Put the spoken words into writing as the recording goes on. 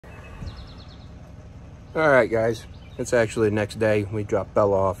All right, guys, it's actually the next day. We dropped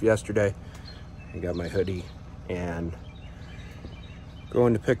Bella off yesterday. I got my hoodie and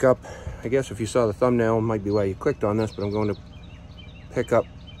going to pick up, I guess if you saw the thumbnail, it might be why you clicked on this, but I'm going to pick up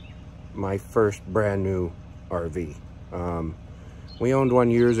my first brand new RV. We owned one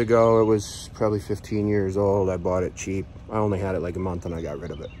years ago. It was probably 15 years old. I bought it cheap. I only had it like a month and I got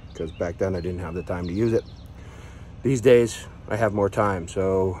rid of it because back then I didn't have the time to use it. These days I have more time,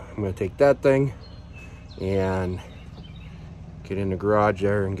 so I'm going to take that thing and get in the garage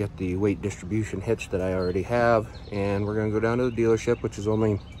there and get the weight distribution hitch that I already have, and we're going to go down to the dealership, which is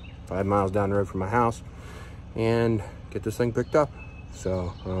only 5 miles down the road from my house, and get this thing picked up.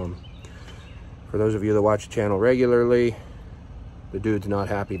 So for those of you that watch the channel regularly, the dude's not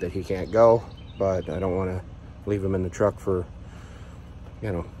happy that he can't go, but I don't want to leave him in the truck for,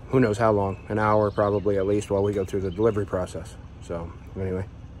 you know, who knows how long, an hour probably at least, while we go through the delivery process. So anyway,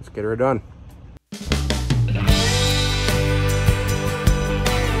 let's get her done.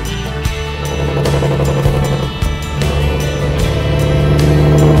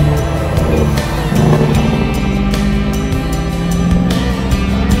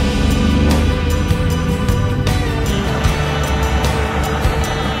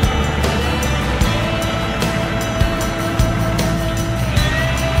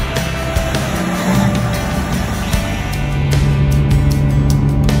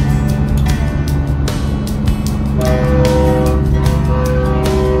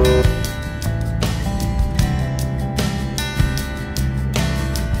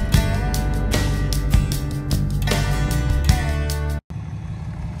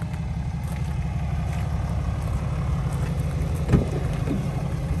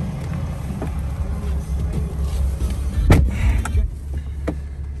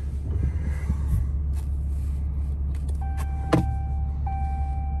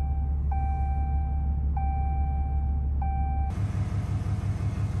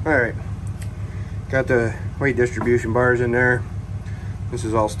 All right, got the weight distribution bars in there. This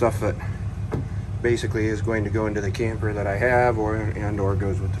is all stuff that basically is going to go into the camper that I have, or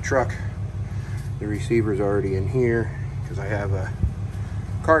goes with the truck. The receiver's already in here because I have a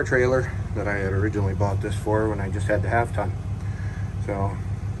car trailer that I had originally bought this for when I just had the half ton. So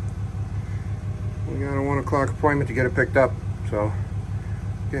we got a 1 o'clock appointment to get it picked up, so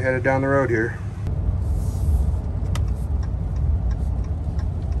get headed down the road here.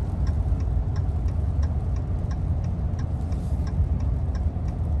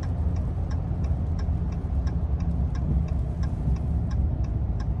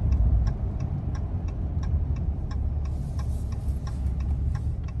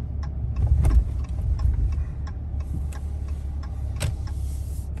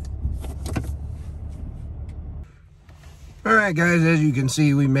 All right, guys, as you can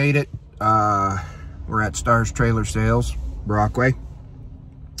see, we made it. We're at Stars Trailer Sales, Brockway.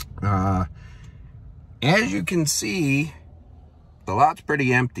 As you can see, the lot's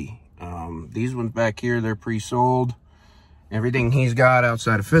pretty empty. These ones back here, they're pre-sold. Everything he's got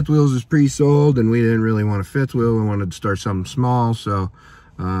outside of fifth wheels is pre-sold, and we didn't really want a fifth wheel. We wanted to start something small, so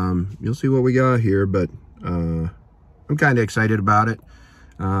you'll see what we got here, but I'm kind of excited about it.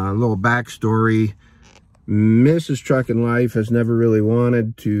 A little backstory. Mrs. Truckin' Life has never really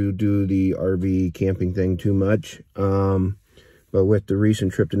wanted to do the RV camping thing too much. But with the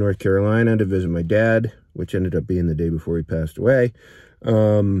recent trip to North Carolina to visit my dad, which ended up being the day before he passed away,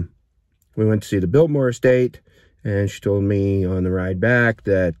 we went to see the Biltmore estate, and she told me on the ride back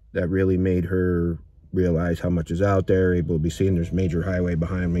that really made her realize how much is out there, able to be seen. There's a major highway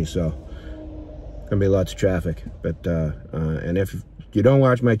behind me, so gonna be lots of traffic. But and if you don't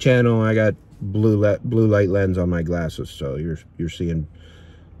watch my channel, I got blue light lens on my glasses, so you're seeing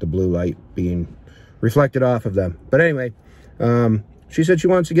the blue light being reflected off of them. But anyway, she said she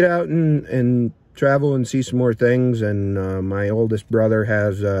wants to get out and travel and see some more things, and my oldest brother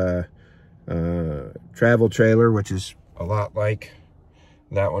has a travel trailer, which is a lot like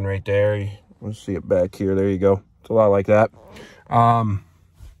that one right there. Let's see it back here. There you go. It's a lot like that.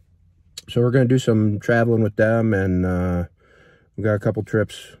 So we're gonna do some traveling with them, and we got a couple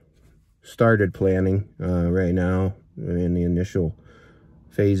trips started planning right now, in the initial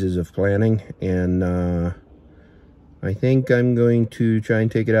phases of planning, and I think I'm going to try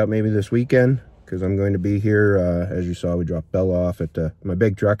and take it out maybe this weekend, because I'm going to be here. As you saw, we dropped Bella off at my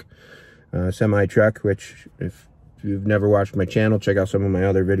big truck, semi truck, which if you've never watched my channel, check out some of my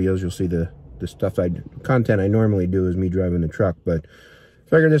other videos. You'll see the stuff content I normally do is me driving the truck, but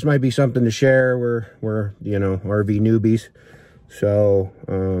figured this might be something to share. We're you know, RV newbies. So,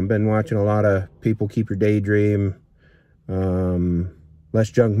 been watching a lot of People Keep Your Daydream, Less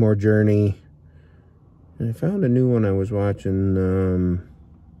Junk, More Journey, I found a new one I was watching,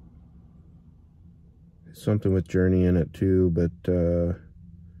 something with Journey in it too, but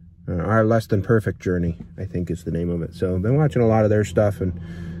Our Less Than Perfect Journey, I think is the name of it. So I've been watching a lot of their stuff and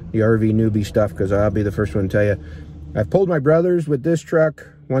the RV newbie stuff, because I'll be the first one to tell you, I've pulled my brothers with this truck.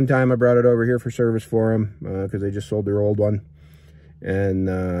 One time I brought it over here for service for them because they just sold their old one. And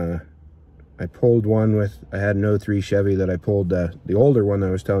I pulled one with, I had an 03 Chevy that I pulled, the older one that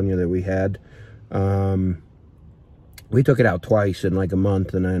I was telling you that we had. We took it out twice in like a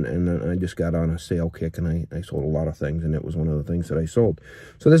month, and I just got on a sale kick, and I sold a lot of things, and it was one of the things that I sold.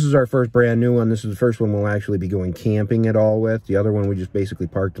 So this is our first brand new one. This is the first one we'll actually be going camping at all with. The other one we just basically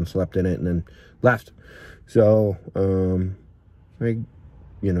parked and slept in it and then left. So I,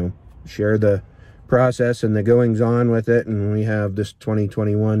 you know, share the process and the goings on with it, and we have this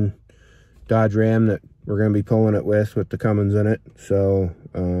 2021 Dodge Ram that we're going to be pulling it with the Cummins in it. So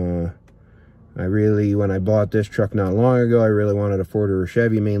I really, when I bought this truck not long ago, I really wanted a Ford or a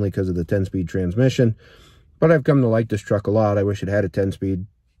Chevy, mainly because of the 10-speed transmission. But I've come to like this truck a lot. I wish it had a 10-speed,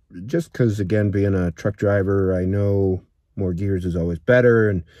 just because, again, being a truck driver, I know more gears is always better.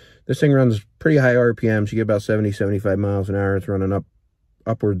 And this thing runs pretty high RPMs. You get about 70, 75 miles an hour. It's running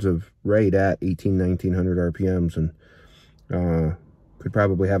upwards of right at 1900 RPMs, and could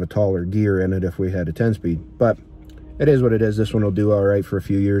probably have a taller gear in it if we had a 10-speed. But it is what it is. This one will do all right for a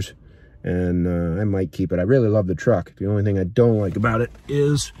few years, and I might keep it. I really love the truck. The only thing I don't like about it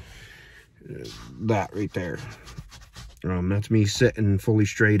is that right there. That's me sitting fully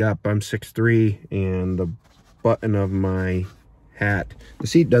straight up. I'm 6'3", and the button of my hat, the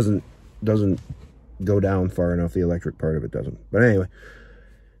seat doesn't go down far enough. The electric part of it doesn't. But anyway,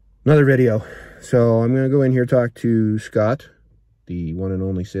 another video. So I'm going to go in here, talk to Scott, the one and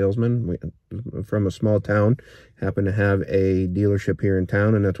only salesman from a small town. Happen to have a dealership here in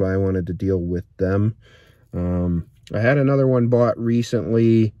town, and that's why I wanted to deal with them. I had another one bought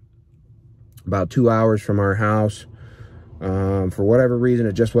recently, about 2 hours from our house. For whatever reason,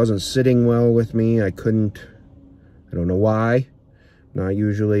 it just wasn't sitting well with me. I don't know why. Not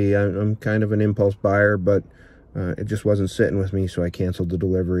usually, I'm kind of an impulse buyer, but it just wasn't sitting with me, so I canceled the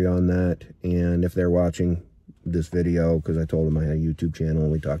delivery on that. And if they're watching this video, because I told them I had a YouTube channel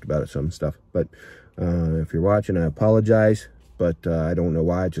and we talked about it, some stuff. But if you're watching, I apologize, but I don't know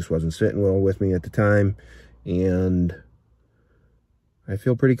why. It just wasn't sitting well with me at the time. And I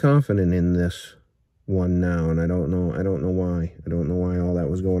feel pretty confident in this one now, and I don't know why. I don't know why all that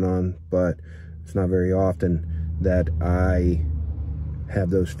was going on, but it's not very often that I have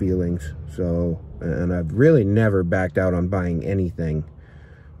those feelings. So, and I've really never backed out on buying anything.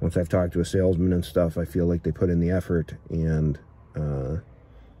 Once I've talked to a salesman and stuff, I feel like they put in the effort, and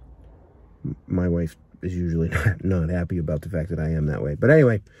my wife is usually not happy about the fact that I am that way. But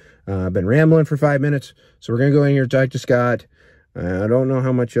anyway, I've been rambling for 5 minutes, so we're going to go in here and talk to Scott. I don't know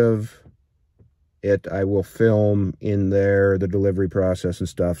how much of it I will film in there, the delivery process and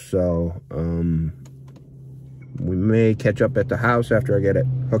stuff, so we may catch up at the house after I get it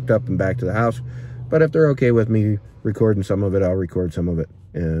hooked up and back to the house. But if they're okay with me recording some of it, I'll record some of it,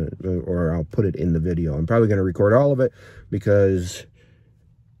 or I'll put it in the video. I'm probably going to record all of it because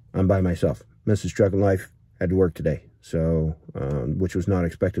I'm by myself. Mrs. Truck and Life had to work today, so which was not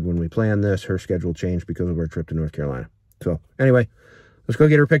expected when we planned this. Her schedule changed because of our trip to North Carolina. So anyway, let's go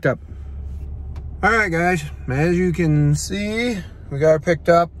get her picked up. All right, guys, as you can see, we got her picked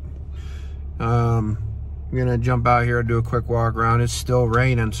up. I'm gonna jump out here and do a quick walk around. It's still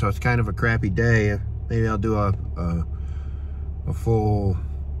raining, so it's kind of a crappy day. Maybe I'll do a full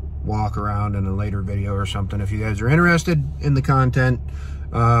walk around in a later video or something if you guys are interested in the content.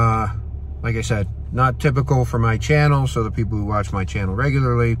 Like I said, not typical for my channel, so the people who watch my channel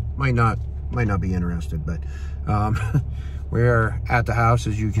regularly might not be interested. But we're at the house,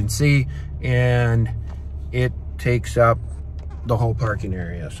 as you can see, and it takes up the whole parking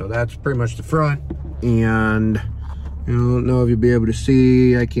area. So that's pretty much the front, and I don't know if you'll be able to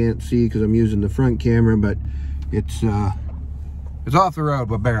see. I can't see because I'm using the front camera, but it's off the road,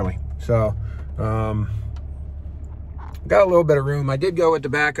 but barely. So got a little bit of room. I did go with the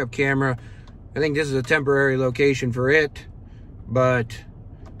backup camera. I think this is a temporary location for it, but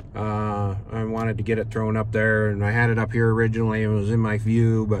I wanted to get it thrown up there, and I had it up here originally. It was in my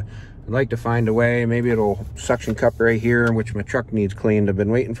view, but I'd like to find a way. Maybe it'll suction cup right here, which my truck needs cleaned. I've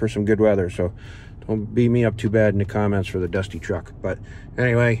been waiting for some good weather, so don't beat me up too bad in the comments for the dusty truck. But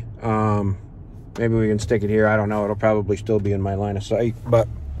anyway, maybe we can stick it here. I don't know. It'll probably still be in my line of sight, but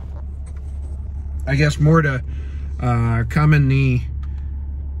I guess more to come in the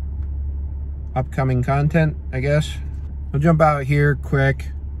upcoming content, I guess. I'll jump out here quick,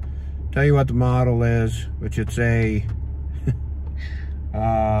 tell you what the model is, which it's a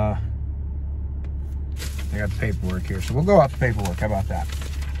I got the paperwork here, so we'll go out the paperwork. How about that?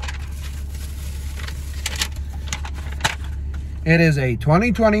 It is a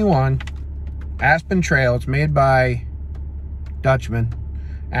 2021 Aspen Trail. It's made by Dutchman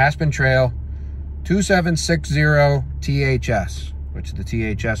Aspen Trail 2760 THS, which the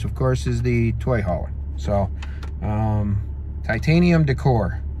THS, of course, is the toy hauler. So, titanium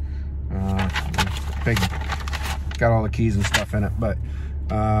decor. Big, got all the keys and stuff in it, but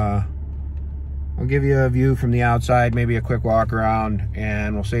I'll give you a view from the outside, maybe a quick walk around,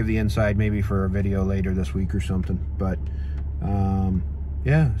 and we'll save the inside maybe for a video later this week or something. But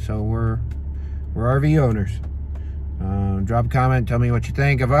yeah, so we're RV owners. Drop a comment, tell me what you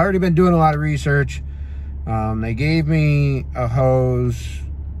think. I've already been doing a lot of research. They gave me a hose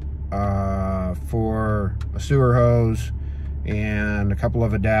for a sewer hose and a couple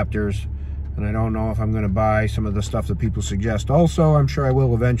of adapters, and I don't know if I'm going to buy some of the stuff that people suggest. Also, I'm sure I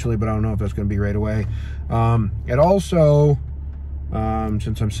will eventually, but I don't know if that's going to be right away. It also,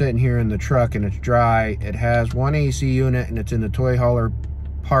 since I'm sitting here in the truck and it's dry, it has one AC unit and it's in the toy hauler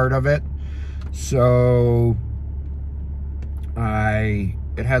part of it. So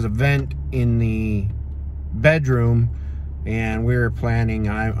it has a vent in the bedroom, and we're planning,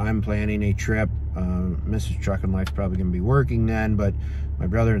 I'm planning a trip. Mrs. Truck and Life's probably going to be working then, but my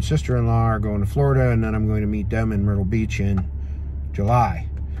brother and sister-in-law are going to Florida, and then I'm going to meet them in Myrtle Beach in July.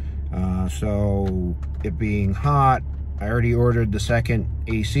 So it being hot, I already ordered the second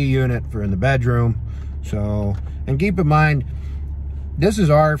AC unit for in the bedroom. So, and keep in mind, this is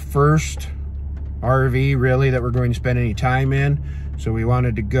our first RV really that we're going to spend any time in. So we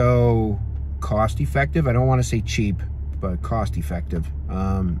wanted to go cost effective. I don't want to say cheap, but cost effective.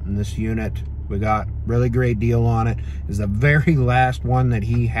 And this unit, we got really great deal on it. Is the very last one that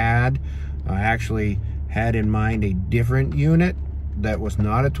he had. I actually had in mind a different unit that was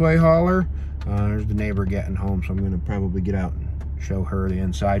not a toy hauler. There's the neighbor getting home, so I'm going to probably get out and show her the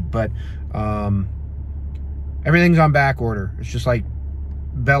inside. But everything's on back order. It's just like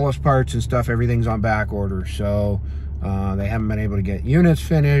Bella's parts and stuff, everything's on back order. So they haven't been able to get units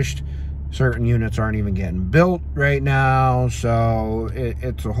finished. Certain units aren't even getting built right now, so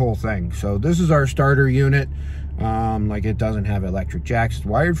it's a whole thing. So this is our starter unit. Like, it doesn't have electric jacks. It's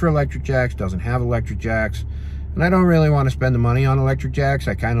wired for electric jacks, doesn't have electric jacks. And I don't really want to spend the money on electric jacks.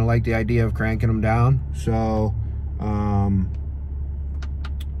 I kind of like the idea of cranking them down. So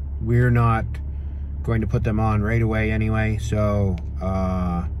we're not going to put them on right away anyway. So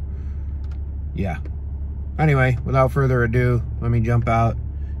yeah. Anyway, without further ado, let me jump out,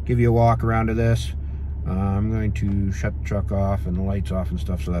 give you a walk around to this. I'm going to shut the truck off and the lights off and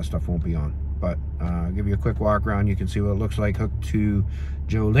stuff, so that stuff won't be on. But I'll give you a quick walk around. You can see what it looks like hooked to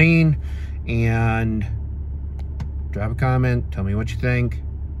Jolene. And drop a comment, tell me what you think.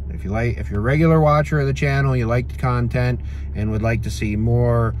 If you're a regular watcher of the channel, you like the content and would like to see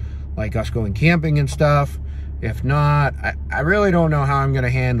more like us going camping and stuff. If not, I really don't know how I'm going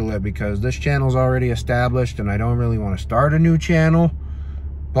to handle it, because this channel's already established and I don't really want to start a new channel.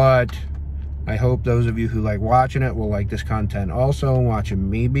 But I hope those of you who like watching it will like this content also, watching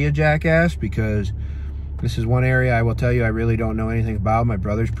me be a jackass, because this is one area I will tell you I really don't know anything about. My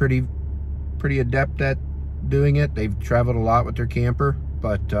brother's pretty adept at doing it. They've traveled a lot with their camper.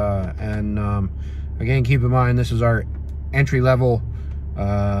 But again, keep in mind, this is our entry level.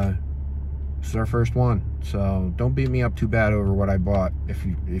 This is our first one, so don't beat me up too bad over what I bought if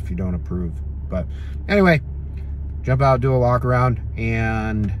you don't approve. But anyway, jump out, do a walk around,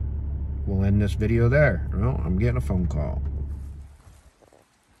 and we'll end this video there. Well, I'm getting a phone call.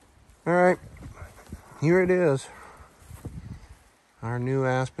 All right, here it is, our new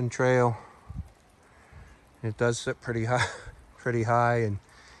Aspen Trail. It does sit pretty high, and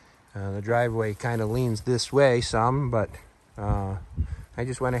the driveway kind of leans this way some, but I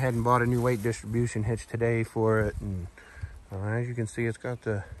just went ahead and bought a new weight distribution hitch today for it, and as you can see, it's got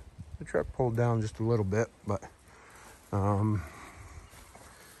the truck pulled down just a little bit. But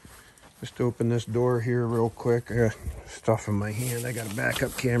just open this door here real quick. I got stuff in my hand. I got a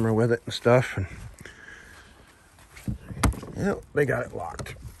backup camera with it and stuff, and yep, they got it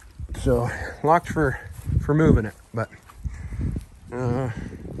locked. So locked for moving it, but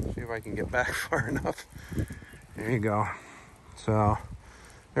see if I can get back far enough. There you go. So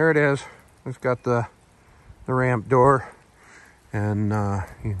there it is. It's got the ramp door, and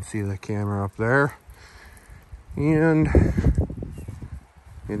you can see the camera up there. And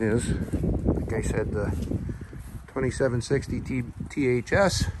it is, like I said, the 2760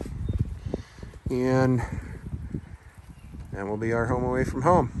 THS, and that will be our home away from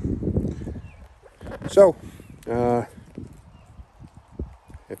home. So,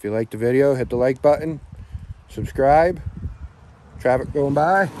 if you liked the video, hit the like button, subscribe. Traffic going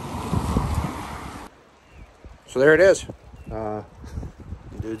by. So there it is. The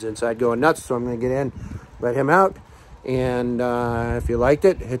dude's inside going nuts, so I'm going to get in, let him out. And if you liked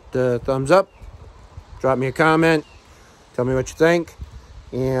it, hit the thumbs up. Drop me a comment. Tell me what you think.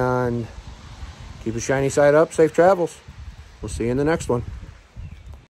 And keep a shiny side up. Safe travels. We'll see you in the next one.